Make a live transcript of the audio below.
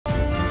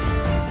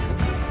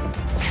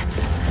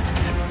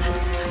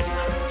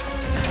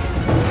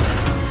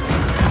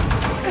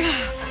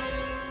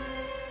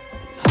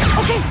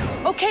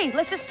Hey,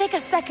 let's just take a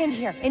second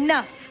here.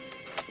 Enough.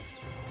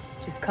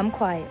 Just come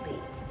quietly.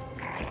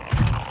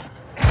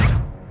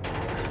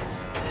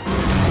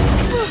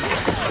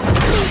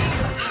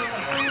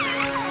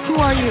 Who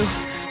are you?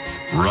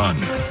 Run.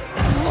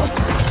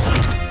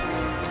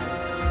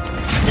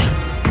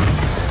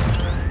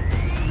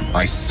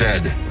 I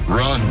said,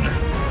 run.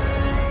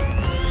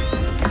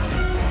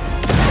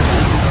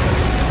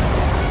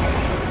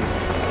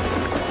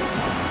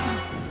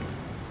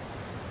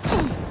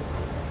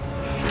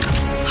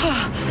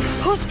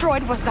 Whose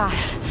droid was that?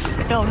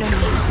 No.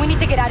 We need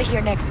to get out of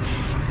here, Nix.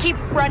 Keep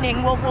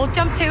running. We'll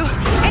jump to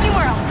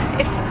anywhere else,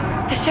 if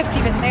the ship's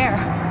even there.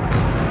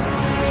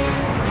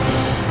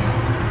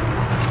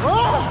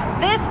 Oh,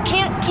 this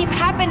can't keep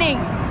happening.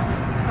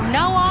 From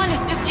now on,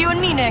 it's just you and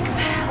me, Nix.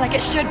 Like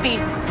it should be.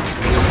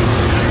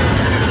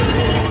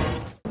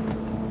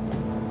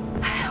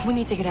 We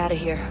need to get out of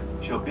here.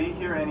 She'll be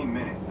here any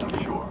minute,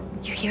 I'm sure.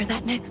 You hear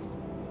that, Nix?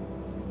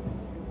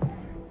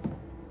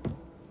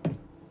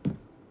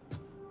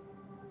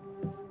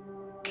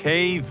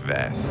 Kay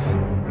Vess.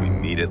 We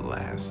meet at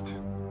last.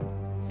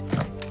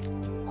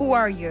 Who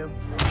are you?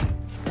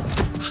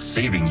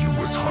 Saving you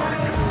was hard.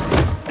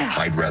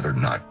 I'd rather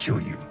not kill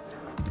you.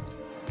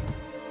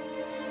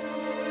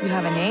 You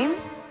have a name?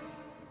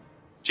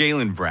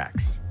 Jaylan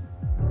Vrax.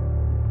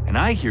 And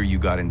I hear you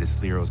got into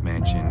Sliro's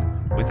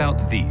mansion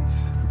without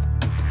these.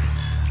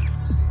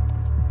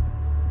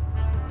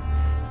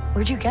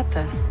 Where'd you get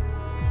this?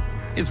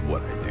 It's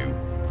what I do.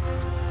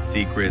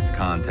 Secrets,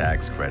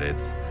 contacts,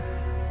 credits.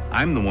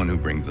 I'm the one who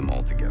brings them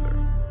all together.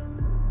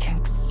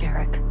 King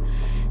Ferric.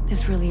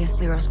 This really is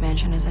Sliro's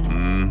mansion, isn't it?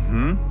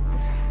 Mm-hmm.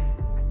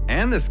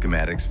 And the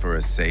schematics for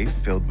a safe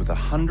filled with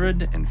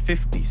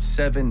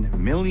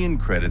 157 million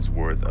credits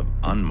worth of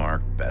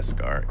unmarked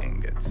Beskar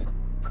ingots.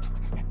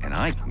 And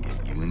I can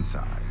get you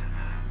inside.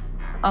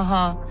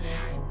 Uh-huh.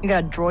 You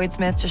got a droid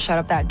smith to shut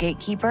up that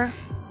gatekeeper?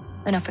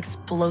 Enough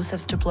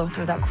explosives to blow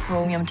through that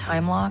chromium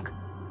time lock?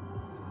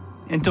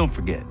 And don't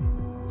forget,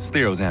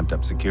 Sliro's amped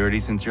up security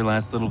since your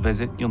last little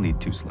visit. You'll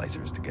need 2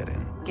 slicers to get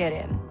in. Get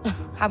in.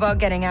 How about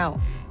getting out?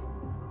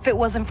 If it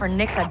wasn't for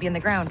Nix, I'd be in the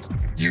ground.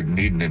 You'd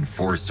need an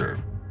enforcer.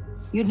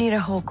 You'd need a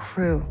whole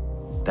crew.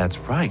 That's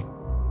right.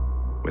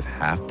 With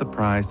half the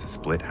prize to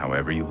split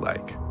however you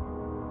like.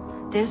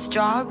 This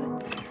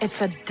job,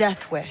 it's a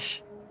death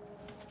wish.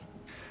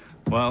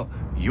 Well,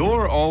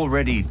 you're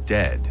already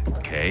dead,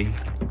 Kay.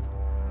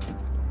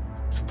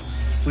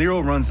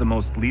 Sliro runs the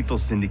most lethal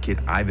syndicate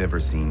I've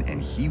ever seen,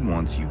 and he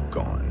wants you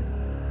gone.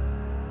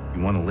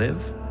 You want to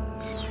live?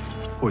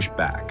 Push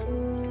back.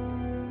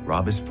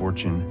 Rob his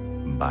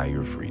fortune, buy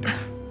your freedom.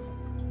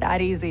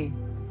 That easy.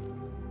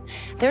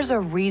 There's a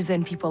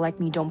reason people like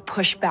me don't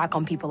push back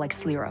on people like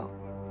Sliro.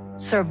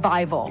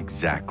 Survival.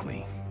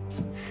 Exactly.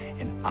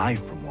 And I,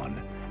 for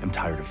one, am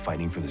tired of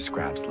fighting for the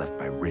scraps left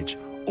by rich,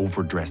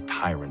 overdressed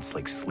tyrants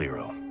like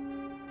Sliro.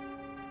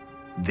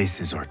 This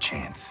is our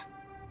chance.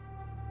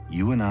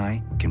 You and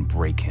I can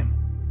break him,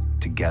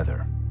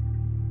 together.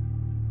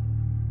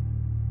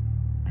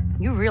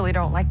 You really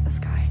don't like this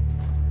guy.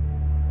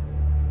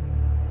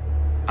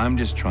 I'm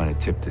just trying to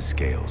tip the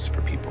scales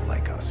for people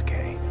like us,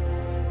 Kay.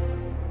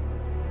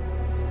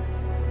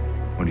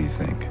 What do you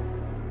think?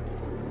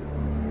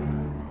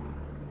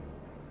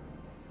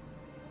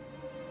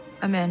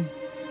 I'm in.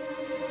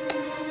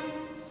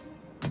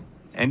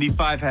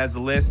 ND-5 has the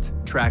list.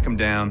 Track him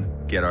down,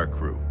 get our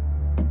crew.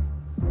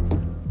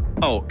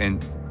 Oh,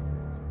 and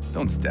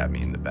don't stab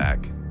me in the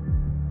back.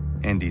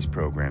 ND's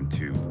program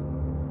too.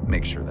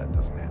 Make sure that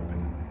doesn't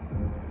happen.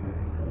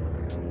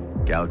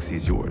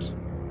 Galaxy's yours.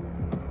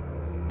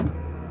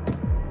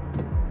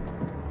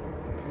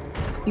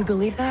 You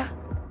believe that?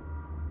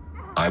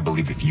 I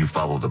believe if you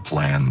follow the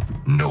plan,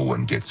 no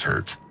one gets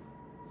hurt.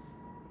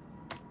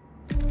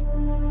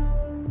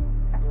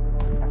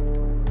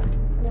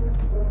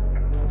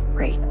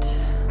 Great.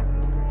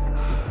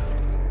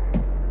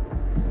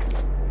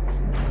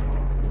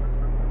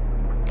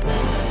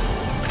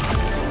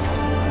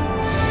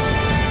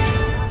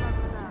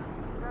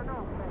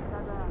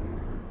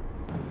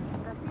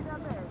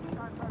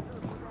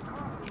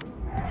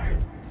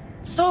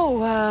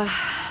 So,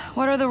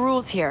 what are the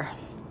rules here?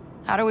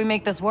 How do we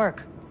make this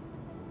work?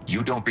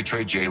 You don't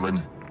betray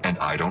Jaylan, and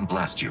I don't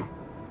blast you.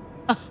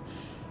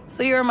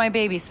 So you're my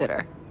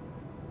babysitter?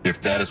 If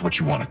that is what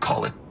you want to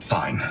call it,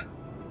 fine.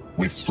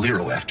 With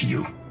Sliro after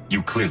you,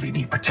 you clearly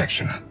need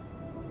protection.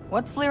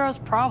 What's Sliro's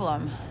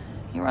problem?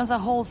 He runs a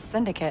whole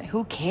syndicate.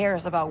 Who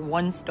cares about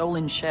one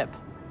stolen ship?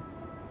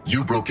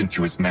 You broke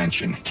into his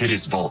mansion, hid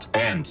his vault,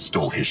 and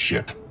stole his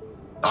ship.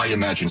 I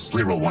imagine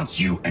Sliro wants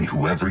you and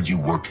whoever you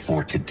worked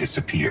for to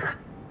disappear.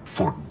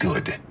 For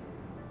good.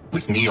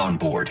 With me on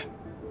board,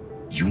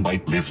 you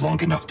might live long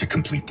enough to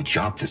complete the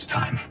job this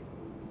time.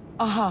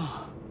 Uh-huh.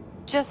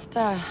 Just,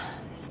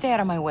 stay out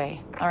of my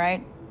way, all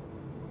right?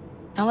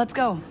 Now let's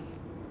go.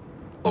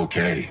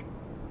 Okay.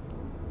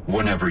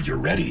 Whenever you're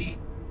ready,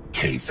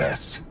 Kay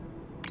Vess.